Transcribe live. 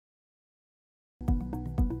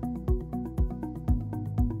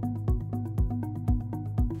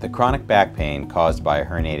The chronic back pain caused by a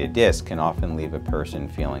herniated disc can often leave a person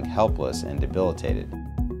feeling helpless and debilitated.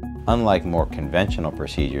 Unlike more conventional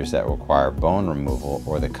procedures that require bone removal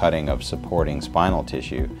or the cutting of supporting spinal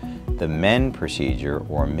tissue, the MEND procedure,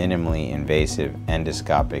 or minimally invasive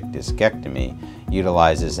endoscopic discectomy,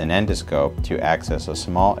 utilizes an endoscope to access a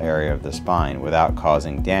small area of the spine without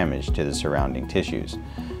causing damage to the surrounding tissues.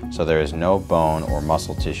 So there is no bone or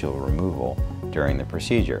muscle tissue removal during the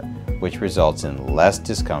procedure, which results in less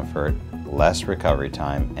discomfort, less recovery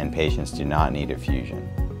time, and patients do not need a fusion.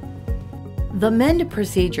 The MEND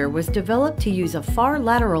procedure was developed to use a far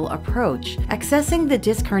lateral approach, accessing the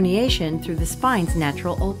disc herniation through the spine's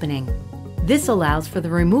natural opening. This allows for the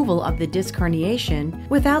removal of the disc herniation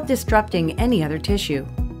without disrupting any other tissue,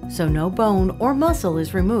 so no bone or muscle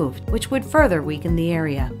is removed, which would further weaken the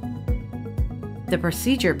area. The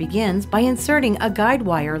procedure begins by inserting a guide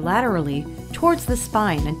wire laterally towards the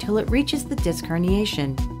spine until it reaches the disc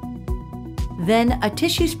herniation. Then a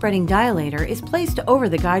tissue-spreading dilator is placed over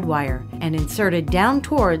the guide wire and inserted down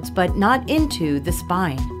towards but not into the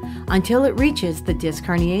spine until it reaches the disc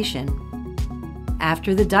herniation.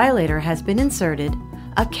 After the dilator has been inserted,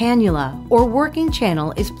 a cannula or working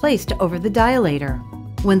channel is placed over the dilator.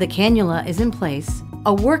 When the cannula is in place,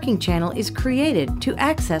 a working channel is created to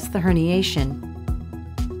access the herniation.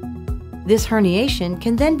 This herniation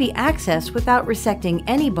can then be accessed without resecting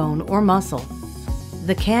any bone or muscle.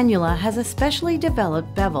 The cannula has a specially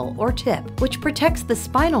developed bevel or tip which protects the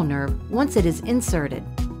spinal nerve once it is inserted.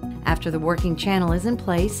 After the working channel is in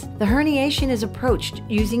place, the herniation is approached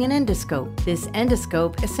using an endoscope. This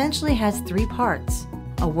endoscope essentially has three parts: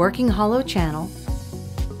 a working hollow channel,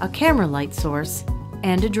 a camera light source,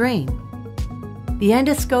 and a drain. The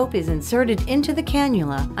endoscope is inserted into the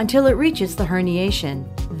cannula until it reaches the herniation.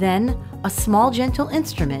 Then, a small gentle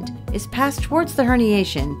instrument is passed towards the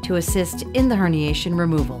herniation to assist in the herniation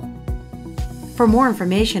removal. For more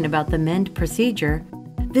information about the MEND procedure,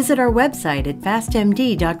 visit our website at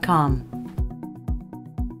fastmd.com.